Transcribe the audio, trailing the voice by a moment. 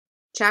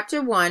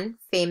Chapter 1,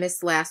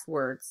 Famous Last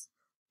Words.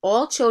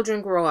 All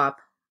children grow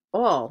up,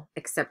 all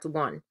except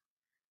one.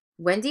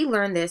 Wendy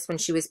learned this when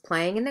she was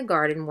playing in the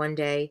garden one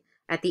day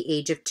at the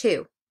age of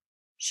 2.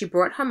 She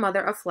brought her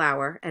mother a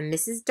flower, and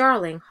Mrs.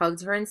 Darling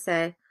hugged her and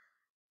said,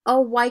 "Oh,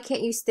 why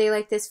can't you stay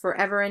like this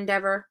forever and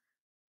ever?"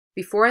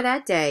 Before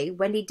that day,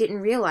 Wendy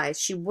didn't realize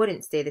she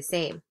wouldn't stay the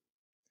same.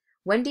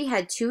 Wendy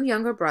had 2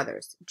 younger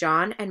brothers,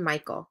 John and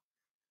Michael.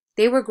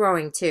 They were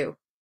growing too.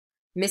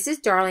 Mrs.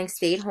 Darling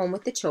stayed home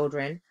with the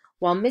children,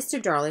 while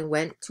Mr. Darling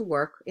went to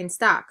work in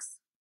stocks.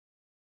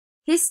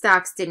 His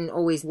stocks didn't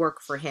always work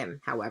for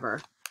him,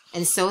 however,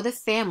 and so the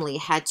family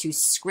had to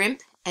scrimp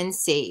and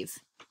save.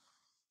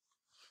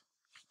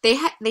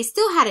 They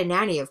still had a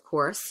nanny, of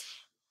course,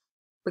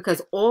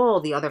 because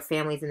all the other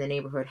families in the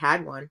neighborhood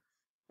had one,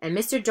 and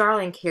Mr.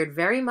 Darling cared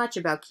very much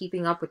about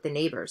keeping up with the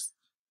neighbors.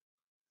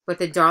 But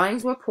the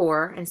Darlings were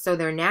poor, and so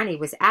their nanny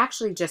was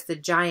actually just a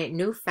giant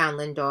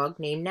Newfoundland dog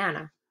named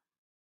Nana.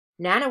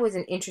 Nana was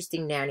an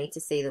interesting nanny, to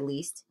say the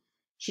least.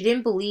 She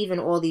didn't believe in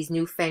all these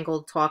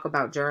newfangled talk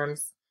about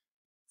germs.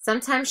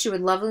 Sometimes she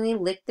would lovingly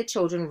lick the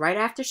children right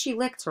after she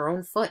licked her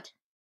own foot.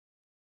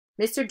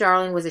 Mr.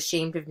 Darling was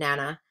ashamed of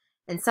Nana,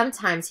 and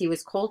sometimes he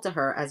was cold to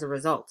her as a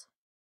result.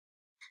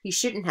 He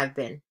shouldn't have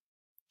been.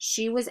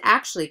 She was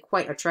actually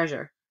quite a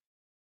treasure.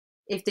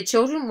 If the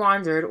children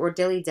wandered or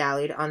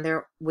dilly-dallied on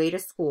their way to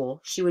school,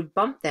 she would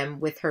bump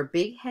them with her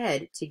big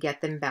head to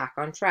get them back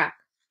on track.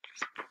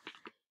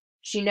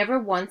 She never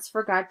once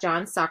forgot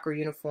John's soccer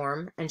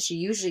uniform, and she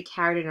usually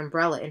carried an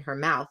umbrella in her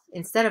mouth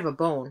instead of a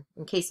bone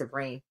in case of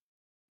rain.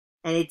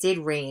 And it did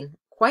rain,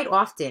 quite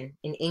often,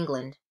 in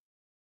England.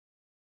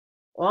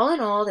 All in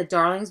all, the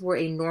Darlings were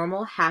a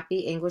normal, happy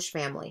English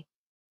family.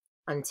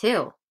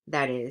 Until,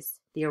 that is,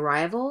 the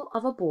arrival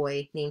of a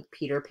boy named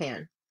Peter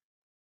Pan.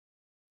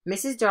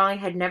 Mrs. Darling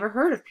had never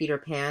heard of Peter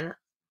Pan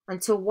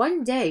until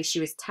one day she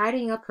was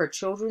tidying up her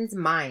children's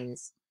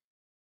minds.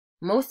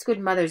 Most good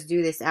mothers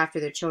do this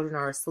after their children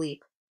are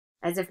asleep,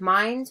 as if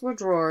minds were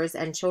drawers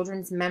and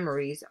children's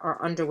memories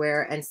are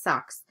underwear and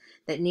socks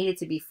that needed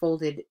to be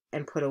folded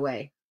and put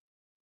away.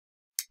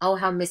 Oh,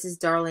 how Mrs.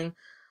 Darling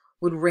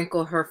would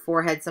wrinkle her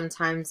forehead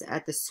sometimes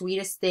at the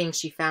sweetest things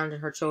she found in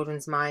her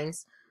children's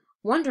minds,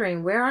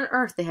 wondering where on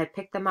earth they had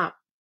picked them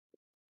up.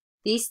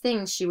 These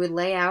things she would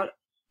lay out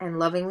and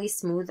lovingly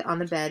smooth on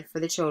the bed for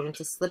the children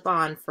to slip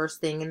on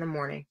first thing in the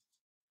morning.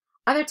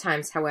 Other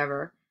times,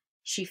 however,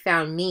 she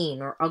found mean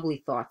or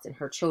ugly thoughts in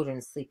her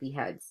children's sleepy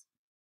heads.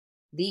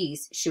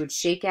 These she would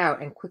shake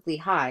out and quickly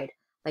hide,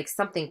 like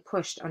something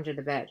pushed under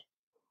the bed.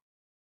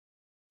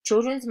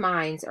 Children's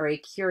minds are a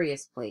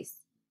curious place.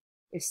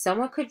 If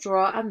someone could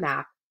draw a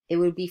map, it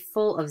would be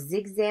full of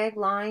zigzag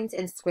lines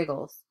and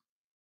squiggles.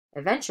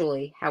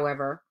 Eventually,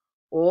 however,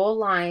 all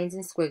lines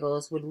and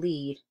squiggles would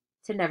lead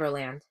to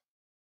Neverland.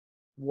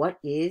 What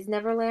is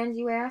Neverland,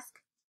 you ask?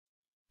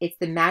 It's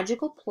the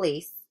magical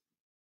place,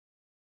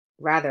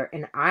 rather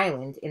an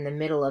island in the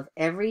middle of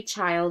every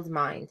child's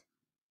mind.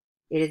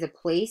 It is a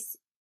place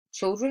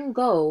children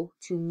go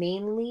to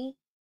mainly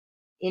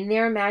in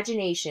their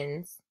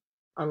imaginations,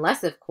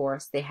 unless, of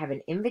course, they have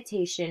an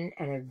invitation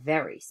and a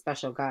very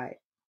special guide.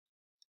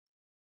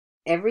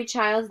 Every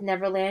child's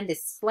Neverland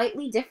is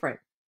slightly different.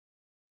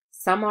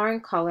 Some are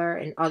in color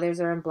and others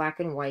are in black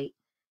and white.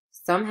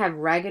 Some have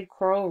ragged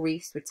coral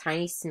reefs with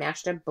tiny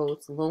smashed-up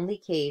boats, lonely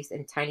caves,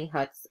 and tiny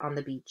huts on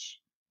the beach.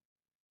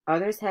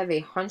 Others have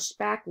a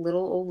hunchback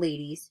little old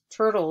ladies,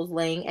 turtles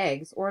laying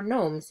eggs, or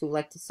gnomes who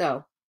like to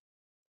sew.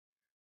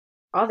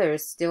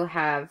 Others still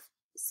have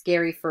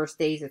scary first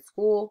days at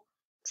school,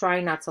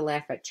 trying not to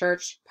laugh at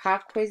church,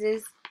 pop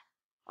quizzes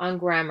on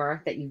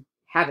grammar that you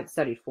haven't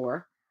studied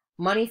for,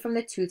 money from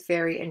the tooth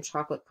fairy, and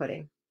chocolate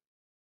pudding.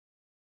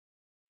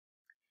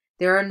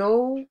 There are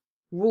no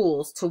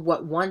rules to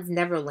what one's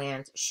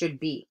Neverland should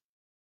be.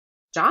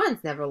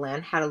 John's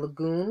Neverland had a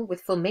lagoon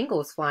with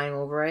flamingos flying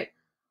over it,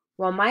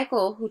 while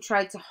Michael, who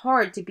tried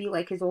hard to be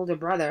like his older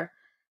brother,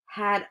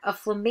 had a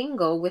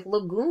flamingo with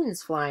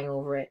lagoons flying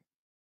over it.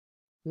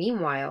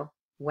 Meanwhile,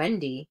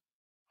 Wendy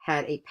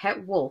had a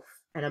pet wolf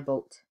and a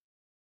boat.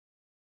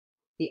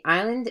 The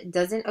island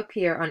doesn't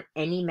appear on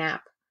any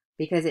map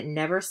because it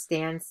never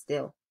stands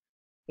still.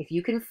 If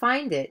you can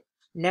find it,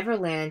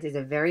 Neverland is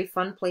a very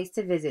fun place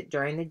to visit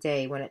during the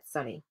day when it's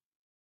sunny.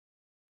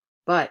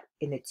 But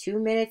in the 2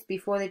 minutes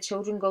before the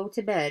children go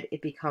to bed,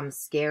 it becomes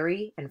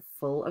scary and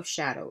full of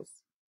shadows.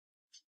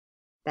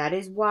 That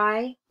is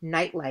why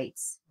night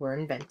lights were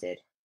invented.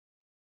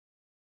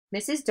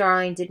 Mrs.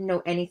 Darling didn't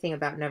know anything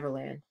about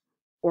Neverland,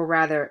 or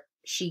rather,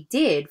 she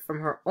did from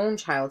her own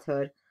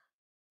childhood,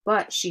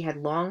 but she had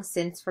long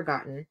since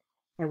forgotten,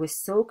 and was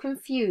so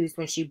confused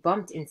when she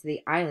bumped into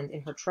the island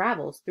in her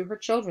travels through her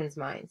children's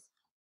minds.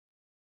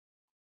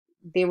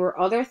 There were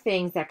other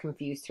things that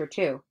confused her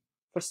too.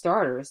 For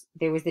starters,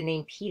 there was the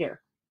name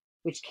Peter,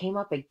 which came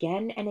up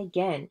again and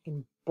again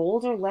in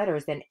bolder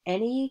letters than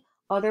any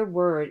other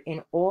word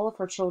in all of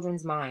her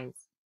children's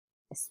minds,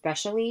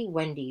 especially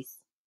Wendy's.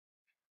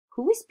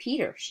 "Who is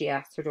Peter?" she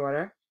asked her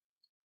daughter.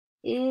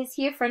 "Is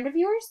he a friend of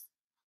yours?"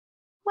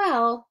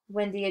 Well,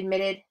 Wendy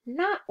admitted,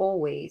 not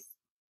always.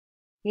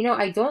 You know,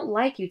 I don't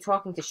like you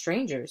talking to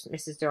strangers,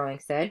 Mrs. Darling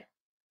said.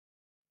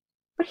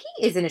 But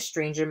he isn't a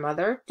stranger,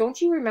 Mother. Don't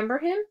you remember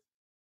him?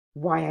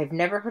 Why, I've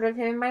never heard of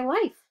him in my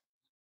life.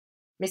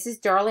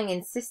 Mrs. Darling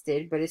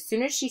insisted, but as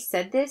soon as she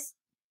said this,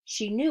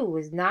 she knew it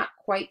was not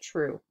quite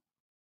true.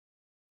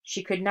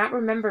 She could not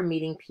remember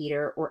meeting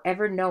Peter or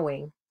ever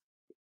knowing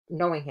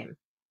him.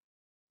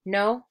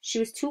 No, she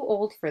was too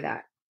old for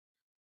that.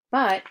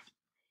 But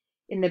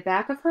in the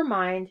back of her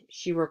mind,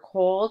 she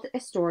recalled a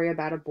story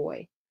about a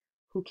boy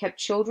who kept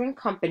children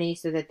company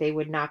so that they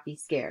would not be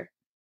scared.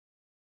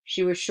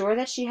 She was sure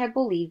that she had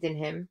believed in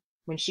him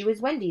when she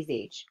was Wendy's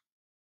age.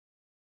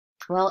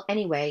 Well,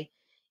 anyway,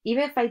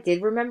 even if I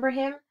did remember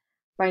him,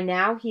 by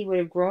now he would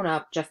have grown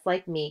up just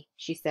like me,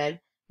 she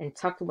said, and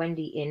tucked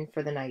Wendy in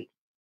for the night.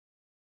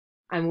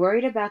 I'm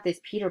worried about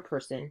this Peter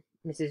person,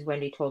 Mrs.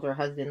 Wendy told her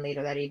husband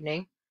later that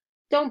evening.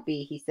 Don't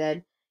be, he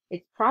said.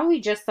 It's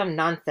probably just some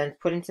nonsense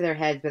put into their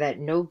heads by that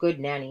no-good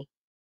nanny.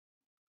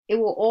 It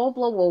will all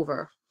blow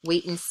over.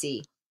 Wait and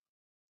see.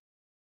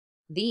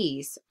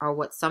 These are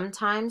what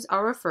sometimes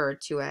are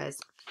referred to as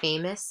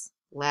famous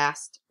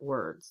last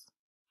words.